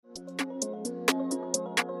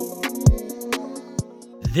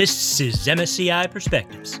This is MSCI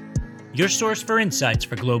Perspectives, your source for insights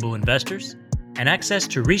for global investors and access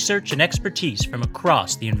to research and expertise from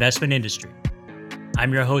across the investment industry.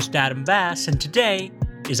 I'm your host, Adam Bass, and today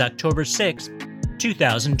is October 6th,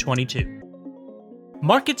 2022.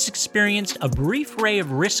 Markets experienced a brief ray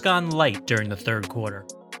of risk-on light during the third quarter,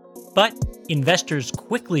 but investors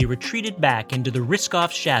quickly retreated back into the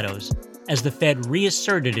risk-off shadows as the Fed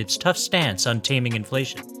reasserted its tough stance on taming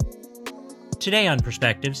inflation. Today on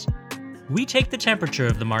Perspectives, we take the temperature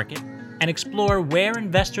of the market and explore where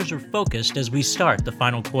investors are focused as we start the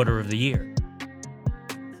final quarter of the year.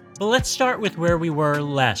 But let's start with where we were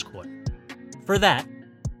last quarter. For that,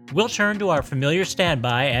 we'll turn to our familiar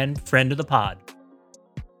standby and friend of the pod.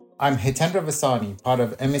 I'm Hitendra Vasani, part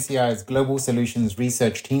of MSCI's Global Solutions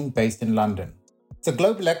Research team based in London. So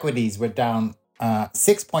global equities were down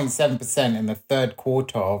 6.7% in the third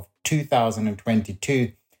quarter of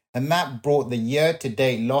 2022, and that brought the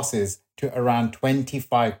year-to-date losses to around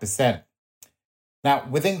 25%. Now,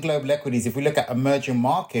 within global equities, if we look at emerging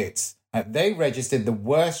markets, they registered the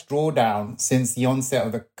worst drawdown since the onset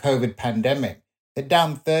of the COVID pandemic. They're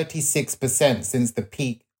down 36% since the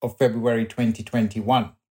peak of February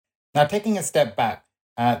 2021. Now, taking a step back,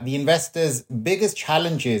 the investors' biggest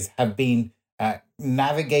challenges have been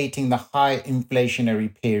navigating the high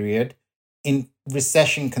inflationary period, in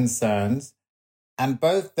recession concerns, and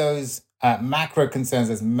both those macro concerns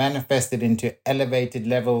has manifested into elevated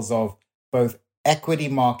levels of both equity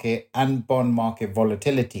market and bond market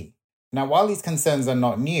volatility. Now, while these concerns are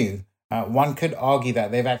not new, one could argue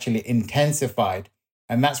that they've actually intensified,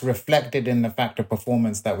 and that's reflected in the factor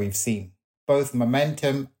performance that we've seen. Both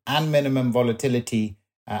momentum and minimum volatility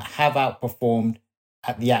have outperformed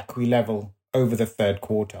at the ACWI level over the third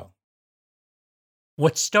quarter.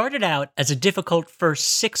 What started out as a difficult first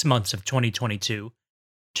 6 months of 2022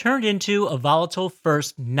 turned into a volatile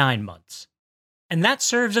first 9 months. And that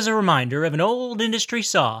serves as a reminder of an old industry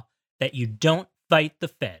saw that you don't fight the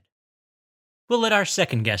Fed. We'll let our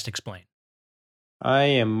second guest explain. I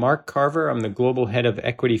am Mark Carver. I'm the Global Head of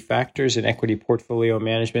Equity Factors and Equity Portfolio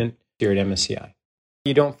Management here at MSCI.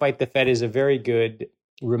 You don't fight the Fed is a very good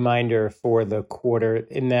reminder for the quarter,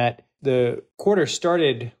 in that the quarter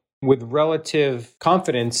started with relative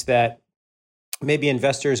confidence that maybe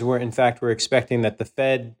investors were expecting that the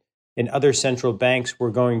Fed and other central banks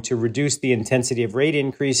were going to reduce the intensity of rate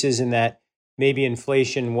increases, and that maybe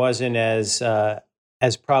inflation wasn't as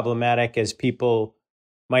problematic as people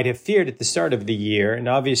might have feared at the start of the year. And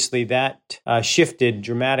obviously that shifted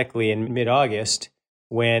dramatically in mid-August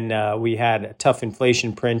when we had a tough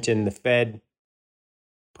inflation print and the Fed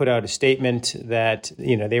put out a statement that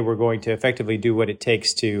they were going to effectively do what it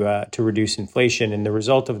takes to reduce inflation. And the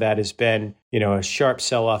result of that has been a sharp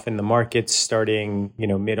sell-off in the markets starting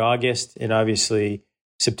mid-August. And obviously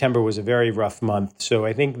September was a very rough month. So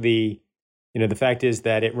I think the fact is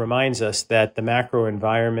that it reminds us that the macro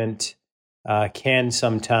environment can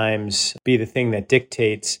sometimes be the thing that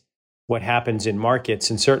dictates what happens in markets.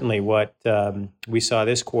 And certainly what we saw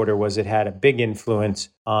this quarter was it had a big influence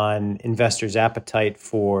on investors' appetite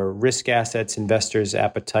for risk assets, investors'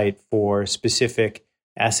 appetite for specific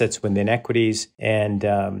assets within equities. And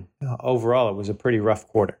overall, it was a pretty rough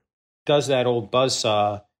quarter. Does that old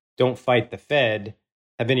buzzsaw, don't fight the Fed,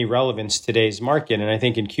 have any relevance to today's market? And I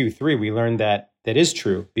think in Q3, we learned that is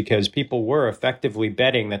true, because people were effectively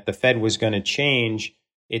betting that the Fed was going to change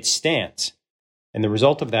its stance. And the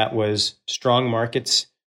result of that was strong markets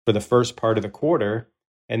for the first part of the quarter.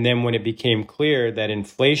 And then when it became clear that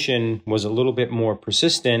inflation was a little bit more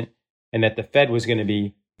persistent and that the Fed was going to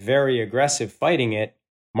be very aggressive fighting it,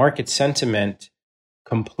 market sentiment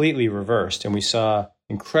completely reversed. And we saw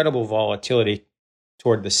incredible volatility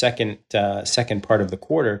toward the second part of the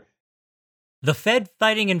quarter. The Fed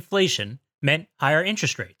fighting inflation meant higher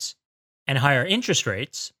interest rates. And higher interest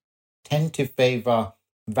rates tend to favor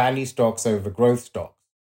value stocks over growth stocks.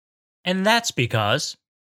 And that's because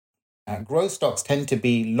growth stocks tend to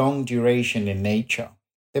be long duration in nature.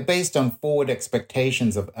 They're based on forward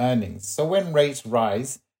expectations of earnings. So when rates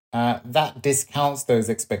rise, that discounts those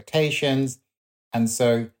expectations. And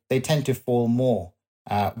so they tend to fall more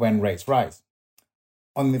when rates rise.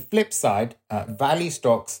 On the flip side, value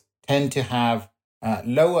stocks tend to have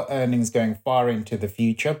lower earnings going far into the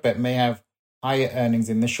future, but may have higher earnings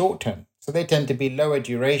in the short term. So they tend to be lower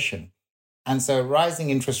duration. And so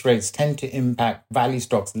rising interest rates tend to impact value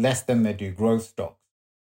stocks less than they do growth stocks.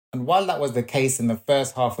 And while that was the case in the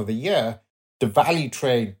first half of the year, the value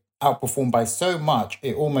trade outperformed by so much,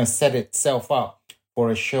 it almost set itself up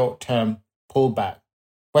for a short-term pullback.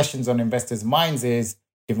 Questions on investors' minds is,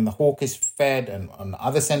 given the hawkish Fed and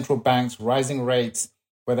other central banks, rising rates,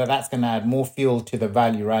 whether that's going to add more fuel to the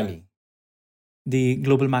value rally. The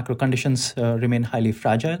global macro conditions remain highly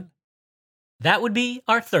fragile. That would be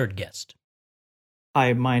our third guest.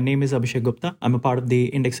 Hi, my name is Abhishek Gupta. I'm a part of the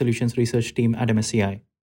Index Solutions research team at MSCI.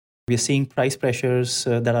 We are seeing price pressures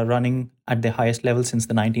that are running at their highest level since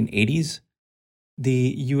the 1980s.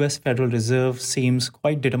 The US Federal Reserve seems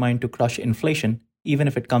quite determined to crush inflation, even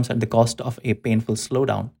if it comes at the cost of a painful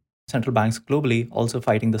slowdown. Central banks globally also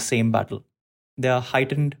fighting the same battle. There are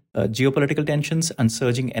heightened geopolitical tensions and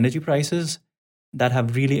surging energy prices that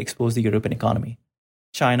have really exposed the European economy.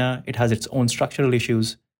 China, it has its own structural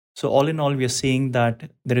issues. So all in all, we are seeing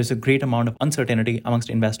that there is a great amount of uncertainty amongst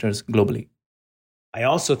investors globally. I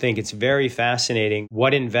also think it's very fascinating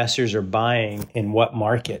what investors are buying in what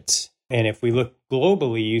markets. And if we look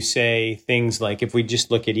globally, you say things like, if we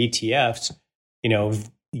just look at ETFs,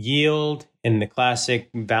 yield and the classic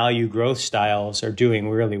value growth styles are doing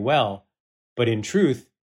really well. But in truth,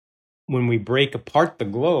 when we break apart the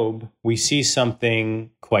globe, we see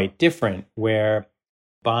something quite different, where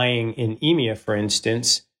buying in EMEA, for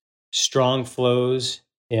instance, strong flows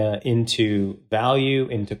into value,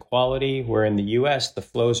 into quality, where in the US, the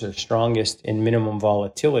flows are strongest in minimum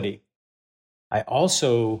volatility. I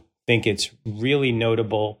also think it's really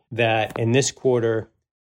notable that in this quarter,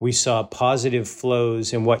 we saw positive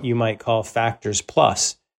flows in what you might call factors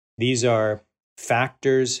plus. These are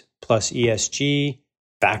factors plus ESG,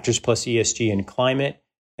 factors plus ESG and climate.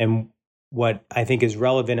 And what I think is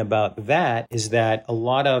relevant about that is that a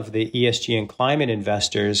lot of the ESG and climate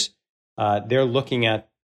investors, they're looking at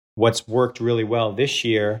what's worked really well this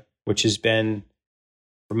year, which has been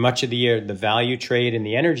for much of the year, the value trade and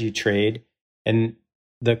the energy trade. And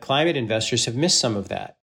the climate investors have missed some of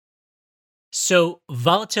that. So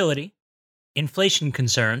volatility, inflation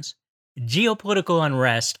concerns, geopolitical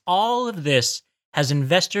unrest, all of this has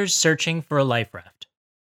investors searching for a life raft.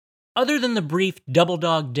 Other than the brief double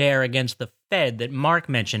dog dare against the Fed that Mark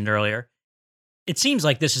mentioned earlier, it seems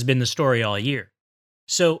like this has been the story all year.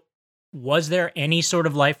 So, was there any sort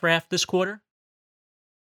of life raft this quarter?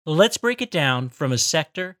 Let's break it down from a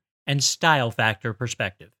sector and style factor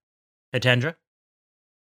perspective. Hitendra?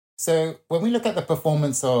 So when we look at the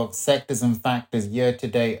performance of sectors and factors year to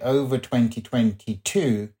date over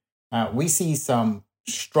 2022, we see some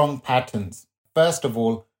strong patterns. First of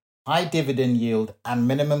all, high dividend yield and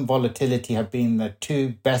minimum volatility have been the two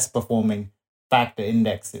best performing factor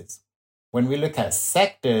indexes. When we look at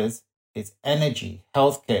sectors, it's energy,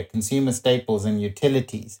 healthcare, consumer staples, and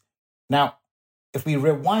utilities. Now, if we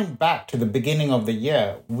rewind back to the beginning of the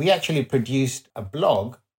year, we actually produced a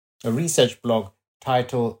blog, a research blog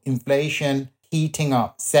titled Inflation Heating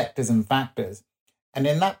Up Sectors and Factors. And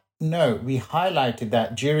in that note, we highlighted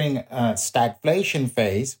that during a stagflation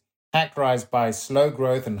phase, characterized by slow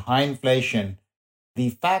growth and high inflation, the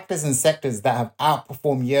factors and sectors that have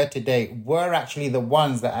outperformed year to date were actually the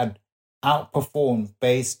ones that had outperformed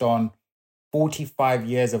based on 45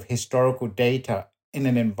 years of historical data in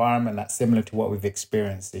an environment that's similar to what we've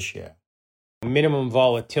experienced this year. Minimum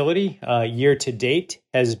volatility year to date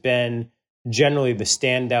has been generally the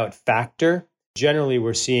standout factor. Generally,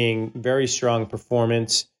 we're seeing very strong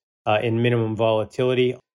performance in minimum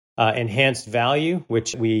volatility, enhanced value,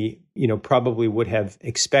 which we probably would have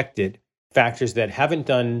expected. Factors that haven't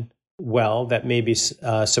done well, that maybe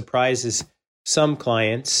surprises some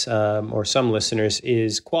clients or some listeners,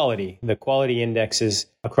 is quality. The quality indexes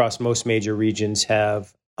across most major regions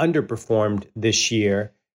have underperformed this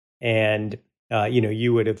year. And,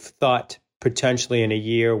 you would have thought potentially in a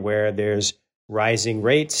year where there's rising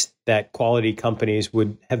rates that quality companies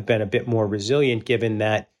would have been a bit more resilient, given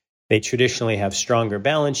that they traditionally have stronger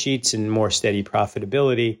balance sheets and more steady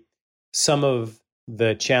profitability. Some of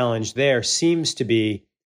the challenge there seems to be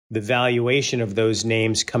the valuation of those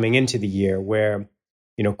names coming into the year, where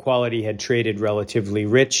quality had traded relatively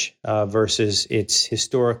rich versus its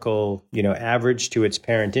historical average to its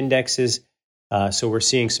parent indexes. So we're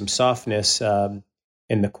seeing some softness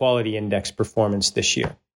in the quality index performance this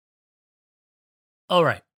year. All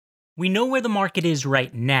right. We know where the market is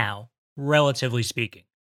right now, relatively speaking.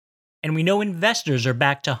 And we know investors are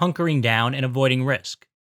back to hunkering down and avoiding risk.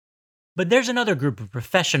 But there's another group of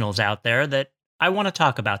professionals out there that I want to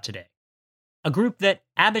talk about today. A group that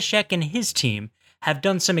Abhishek and his team have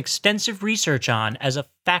done some extensive research on as a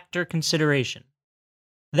factor consideration.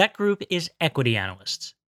 That group is equity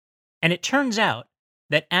analysts. And it turns out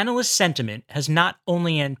that analyst sentiment has not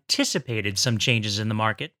only anticipated some changes in the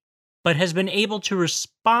market, but has been able to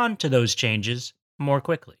respond to those changes more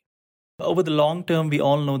quickly. Over the long term, we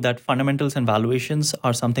all know that fundamentals and valuations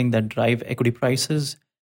are something that drive equity prices.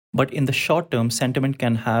 But in the short term, sentiment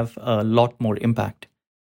can have a lot more impact.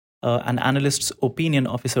 an analyst's opinion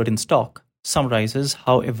of a certain stock summarizes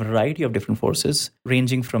how a variety of different forces,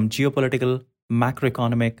 ranging from geopolitical,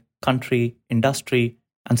 macroeconomic, country, industry,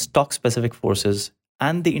 and stock-specific forces,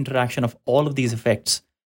 and the interaction of all of these effects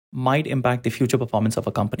might impact the future performance of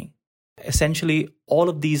a company. Essentially, all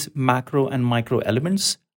of these macro and micro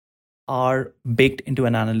elements are baked into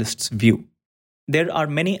an analyst's view. There are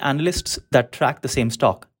many analysts that track the same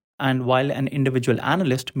stock, and while an individual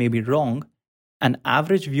analyst may be wrong, an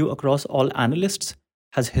average view across all analysts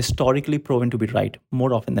has historically proven to be right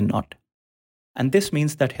more often than not. And this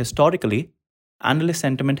means that historically, analyst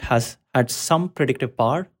sentiment has had some predictive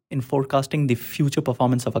power in forecasting the future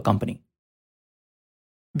performance of a company.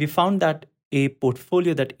 We found that a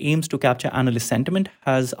portfolio that aims to capture analyst sentiment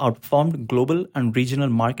has outperformed global and regional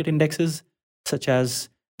market indexes such as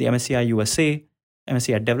the MSCI USA,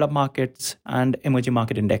 MSCI Developed Markets, and Emerging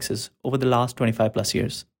Market Indexes over the last 25 plus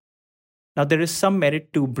years. Now, there is some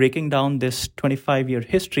merit to breaking down this 25-year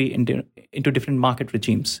history into different market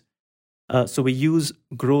regimes. So we use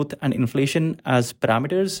growth and inflation as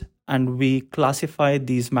parameters, and we classify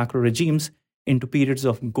these macro regimes into periods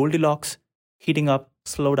of Goldilocks, heating up,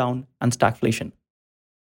 slowdown, and stagflation.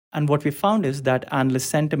 And what we found is that analyst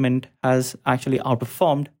sentiment has actually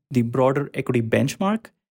outperformed the broader equity benchmark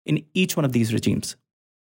in each one of these regimes.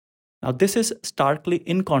 Now, this is starkly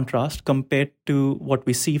in contrast compared to what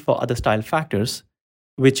we see for other style factors,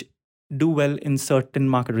 which do well in certain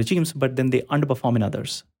market regimes, but then they underperform in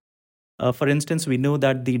others. For instance, we know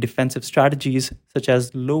that the defensive strategies such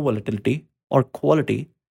as low volatility or quality,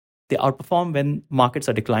 they outperform when markets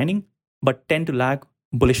are declining, but tend to lag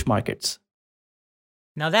bullish markets.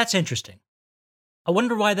 Now that's interesting. I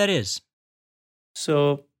wonder why that is.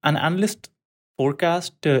 So an analyst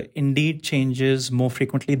forecast indeed changes more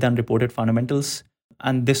frequently than reported fundamentals.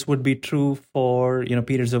 And this would be true for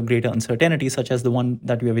periods of greater uncertainty, such as the one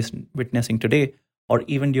that we are witnessing today, or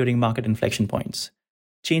even during market inflection points.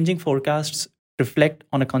 Changing forecasts reflect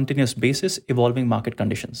on a continuous basis evolving market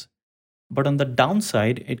conditions. But on the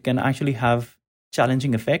downside, it can actually have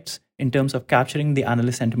challenging effects in terms of capturing the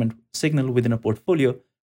analyst sentiment signal within a portfolio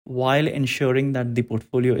while ensuring that the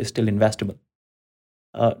portfolio is still investable.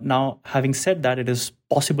 Now, having said that, it is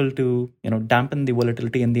possible to dampen the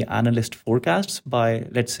volatility in the analyst forecasts by,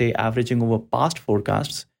 let's say, averaging over past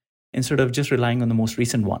forecasts instead of just relying on the most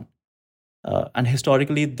recent one. And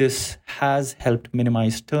historically, this has helped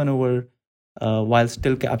minimize turnover while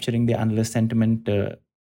still capturing the analyst sentiment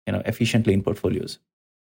efficiently in portfolios.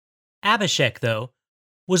 Abhishek, though,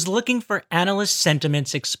 was looking for analyst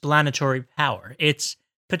sentiment's explanatory power, its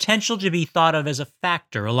potential to be thought of as a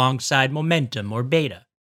factor alongside momentum or beta.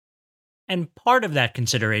 And part of that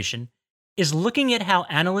consideration is looking at how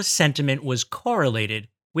analyst sentiment was correlated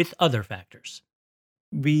with other factors.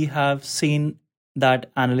 We have seen that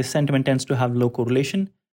analyst sentiment tends to have low correlation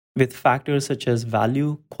with factors such as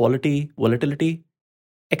value, quality, volatility,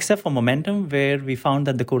 except for momentum, where we found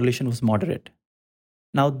that the correlation was moderate.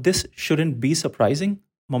 Now, this shouldn't be surprising.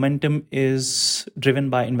 Momentum is driven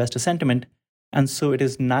by investor sentiment, and so it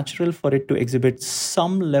is natural for it to exhibit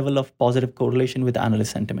some level of positive correlation with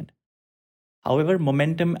analyst sentiment. However,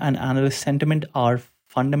 momentum and analyst sentiment are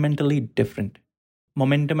fundamentally different.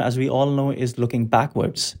 Momentum, as we all know, is looking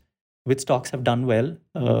backwards. Which stocks have done well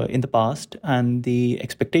in the past, and the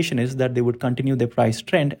expectation is that they would continue their price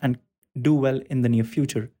trend and do well in the near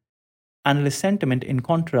future. Analyst sentiment, in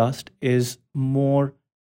contrast, is more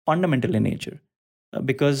fundamental in nature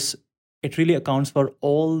because it really accounts for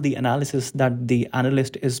all the analysis that the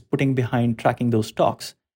analyst is putting behind tracking those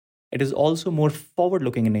stocks. It is also more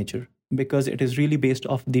forward-looking in nature because it is really based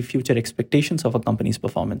off the future expectations of a company's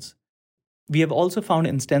performance. We have also found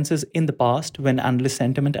instances in the past when analyst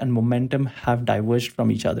sentiment and momentum have diverged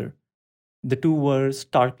from each other. The two were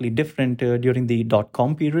starkly different during the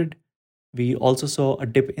dot-com period. We also saw a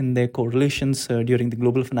dip in their correlations during the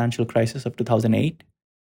global financial crisis of 2008.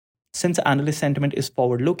 Since analyst sentiment is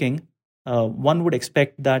forward-looking, one would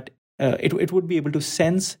expect that it would be able to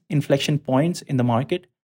sense inflection points in the market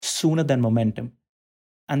sooner than momentum.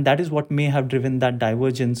 And that is what may have driven that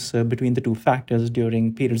divergence between the two factors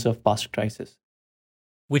during periods of past crisis.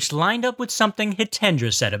 Which lined up with something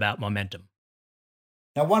Hitendra said about momentum.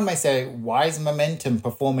 Now, one may say, why is momentum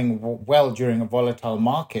performing well during a volatile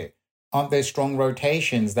market? Aren't there strong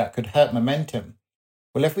rotations that could hurt momentum?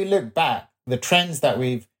 Well, if we look back, the trends that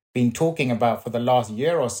we've been talking about for the last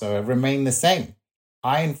year or so have remained the same.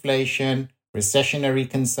 High inflation, recessionary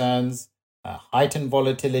concerns, heightened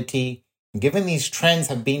volatility. Given these trends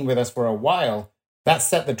have been with us for a while, that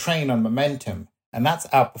set the train on momentum, and that's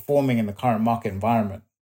outperforming in the current market environment.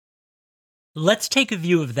 Let's take a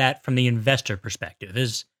view of that from the investor perspective,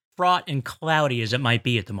 as fraught and cloudy as it might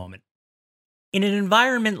be at the moment. In an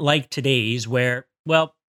environment like today's where,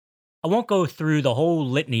 well, I won't go through the whole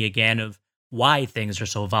litany again of why things are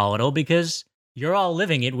so volatile because you're all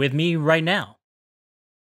living it with me right now.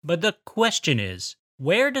 But the question is,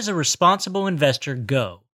 where does a responsible investor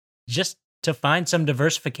go just to find some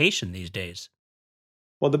diversification these days?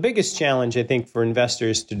 Well, the biggest challenge, I think, for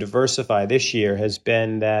investors to diversify this year has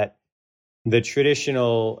been that the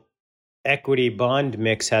traditional equity bond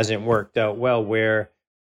mix hasn't worked out well, where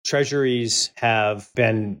treasuries have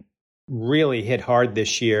been really hit hard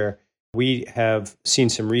this year. We have seen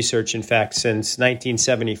some research, in fact, since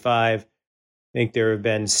 1975, I think there have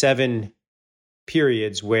been 7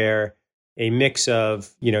 periods where a mix of,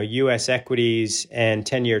 U.S. equities and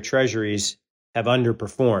 10-year treasuries have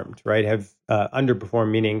underperformed, right? Have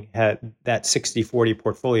underperformed, meaning that 60-40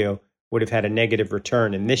 portfolio would have had a negative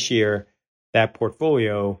return. And this year, that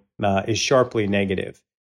portfolio is sharply negative.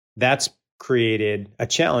 That's created a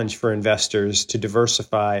challenge for investors to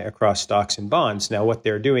diversify across stocks and bonds. Now, what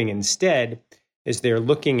they're doing instead is they're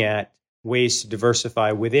looking at ways to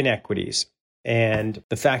diversify within equities. And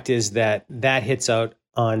the fact is that hits out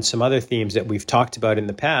on some other themes that we've talked about in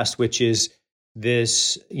the past, which is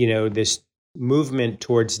this movement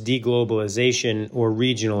towards deglobalization or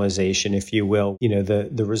regionalization, if you will.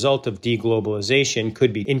 The result of deglobalization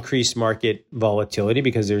could be increased market volatility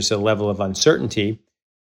because there's a level of uncertainty,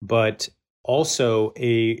 but also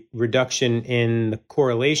a reduction in the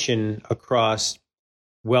correlation across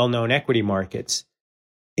well-known equity markets.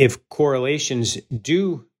 If correlations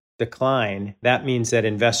do decline, that means that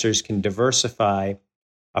investors can diversify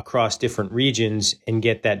across different regions and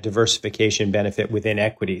get that diversification benefit within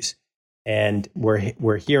equities. And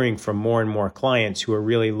we're hearing from more and more clients who are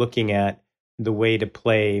really looking at the way to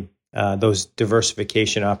play those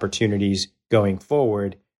diversification opportunities going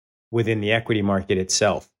forward within the equity market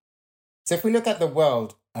itself. So if we look at the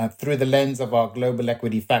world through the lens of our global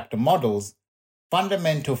equity factor models,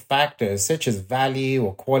 fundamental factors such as value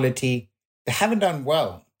or quality, they haven't done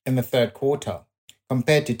well in the third quarter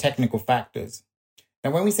compared to technical factors.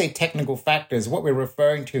 Now, when we say technical factors, what we're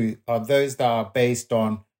referring to are those that are based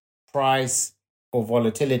on price or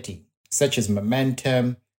volatility, such as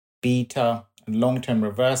momentum, beta, and long-term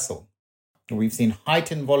reversal. We've seen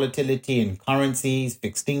heightened volatility in currencies,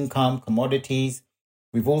 fixed income, commodities.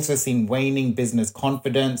 We've also seen waning business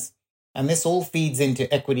confidence, and this all feeds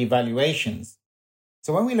into equity valuations.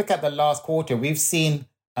 So when we look at the last quarter, we've seen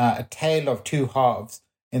a tale of two halves.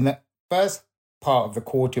 In the first part of the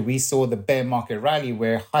quarter, we saw the bear market rally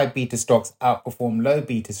where high beta stocks outperformed low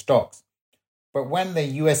beta stocks. But when the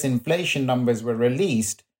US inflation numbers were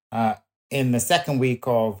released in the second week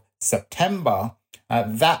of September,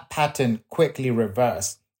 that pattern quickly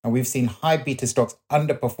reversed. And we've seen high beta stocks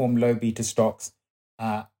underperform low beta stocks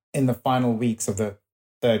in the final weeks of the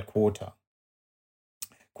third quarter.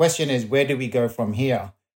 Question is, where do we go from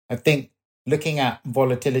here? I think looking at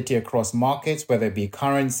volatility across markets, whether it be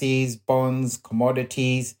currencies, bonds,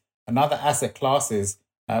 commodities, and other asset classes,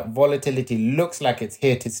 volatility looks like it's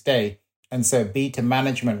here to stay. And so beta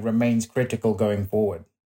management remains critical going forward.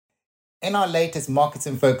 In our latest Markets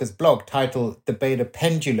in Focus blog titled The Beta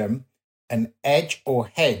Pendulum, an edge or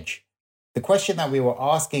hedge, the question that we were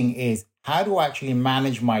asking is, how do I actually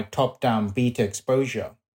manage my top-down beta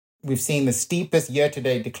exposure? We've seen the steepest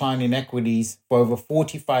year-to-date decline in equities for over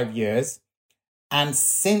 45 years. And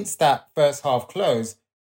since that first half close,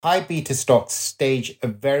 high beta stocks staged a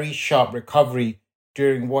very sharp recovery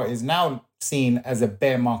during what is now seen as a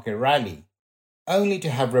bear market rally, only to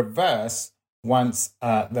have reversed once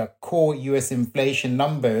the core US inflation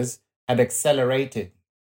numbers had accelerated.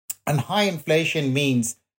 And high inflation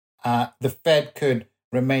means the Fed could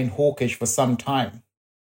remain hawkish for some time.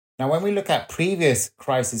 Now, when we look at previous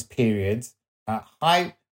crisis periods,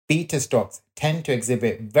 high beta stocks tend to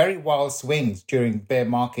exhibit very wild swings during bear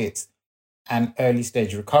markets and early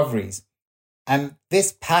stage recoveries. And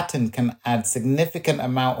this pattern can add significant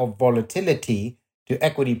amount of volatility to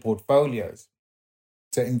equity portfolios.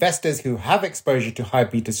 So investors who have exposure to high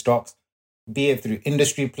beta stocks, be it through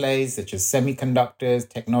industry plays such as semiconductors,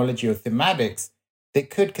 technology, or thematics, they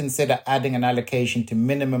could consider adding an allocation to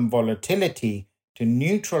minimum volatility to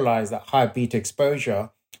neutralize that high beta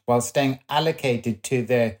exposure while staying allocated to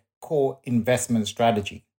their core investment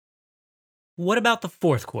strategy. What about the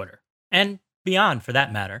fourth quarter? And beyond, for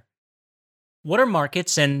that matter? What are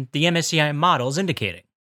markets and the MSCI models indicating?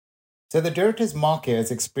 So the derivatives market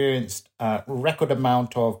has experienced a record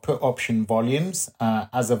amount of put option volumes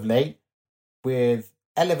as of late, with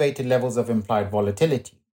elevated levels of implied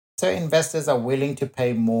volatility. So investors are willing to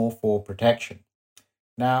pay more for protection.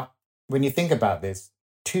 Now, when you think about this,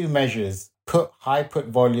 two measures, high put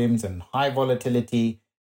volumes and high volatility,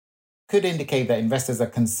 could indicate that investors are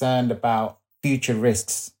concerned about future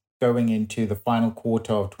risks going into the final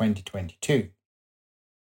quarter of 2022.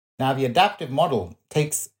 Now, the adaptive model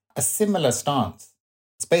takes a similar stance.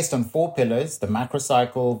 It's based on 4 pillars: the macro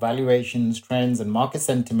cycle, valuations, trends, and market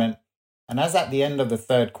sentiment. And as at the end of the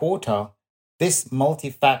third quarter, this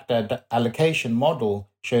multi-factor allocation model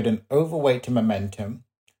showed an overweight to momentum,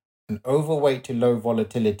 an overweight to low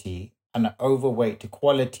volatility, and an overweight to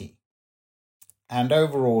quality. And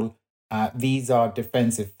overall, these are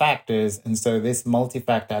defensive factors. And so this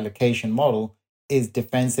multi-factor allocation model is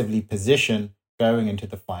defensively positioned going into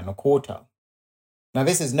the final quarter. Now,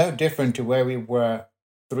 this is no different to where we were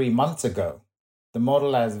 3 months ago. The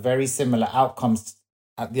model has very similar outcomes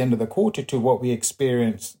at the end of the quarter to what we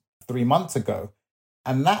experienced 3 months ago.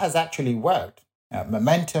 And that has actually worked.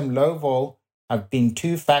 Momentum, low vol have been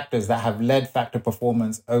 2 factors that have led factor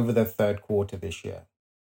performance over the third quarter this year.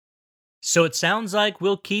 So it sounds like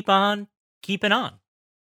we'll keep on keeping on,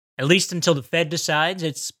 at least until the Fed decides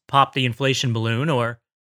it's popped the inflation balloon, or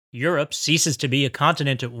Europe ceases to be a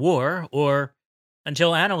continent at war, or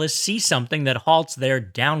until analysts see something that halts their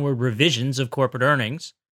downward revisions of corporate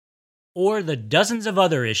earnings, or the dozens of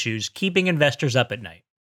other issues keeping investors up at night.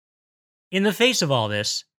 In the face of all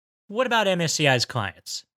this, what about MSCI's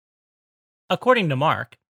clients? According to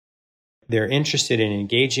Mark, they're interested in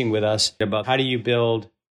engaging with us about how do you build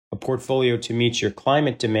a portfolio to meet your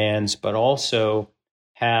climate demands, but also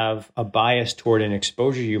have a bias toward an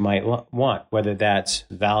exposure you might want, whether that's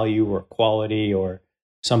value or quality or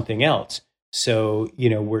something else. So,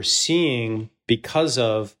 we're seeing, because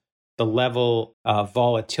of the level of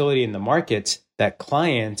volatility in the markets, that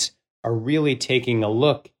clients are really taking a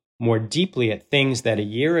look more deeply at things that a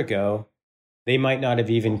year ago they might not have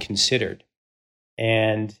even considered.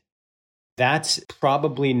 And that's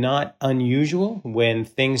probably not unusual. When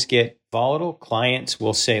things get volatile, clients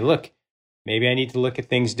will say, look, maybe I need to look at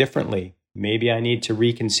things differently. Maybe I need to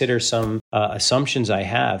reconsider some assumptions I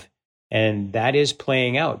have. And that is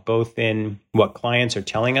playing out both in what clients are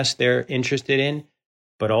telling us they're interested in,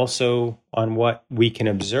 but also on what we can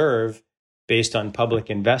observe based on public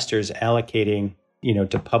investors allocating,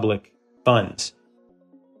 to public funds.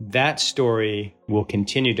 That story will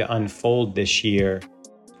continue to unfold this year,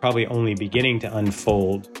 probably only beginning to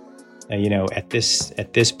unfold, at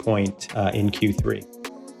this point in Q3.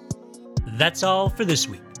 That's all for this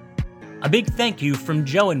week. A big thank you from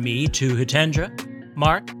Joe and me to Hitendra,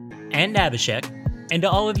 Mark, and Abhishek, and to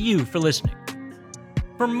all of you for listening.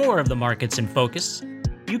 For more of the markets in focus,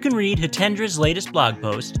 you can read Hitendra's latest blog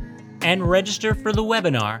post and register for the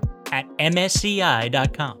webinar at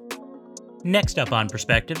msci.com. Next up on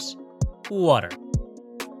Perspectives, water.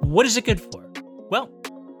 What is it good for? Well,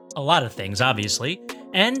 a lot of things, obviously,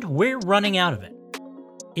 and we're running out of it.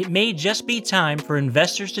 It may just be time for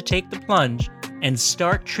investors to take the plunge and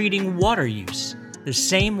start treating water use the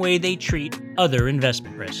same way they treat other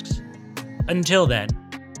investment risks. Until then,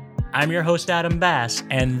 I'm your host, Adam Bass,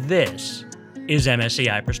 and this is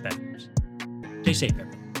MSCI Perspectives. Stay safe,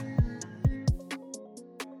 everyone.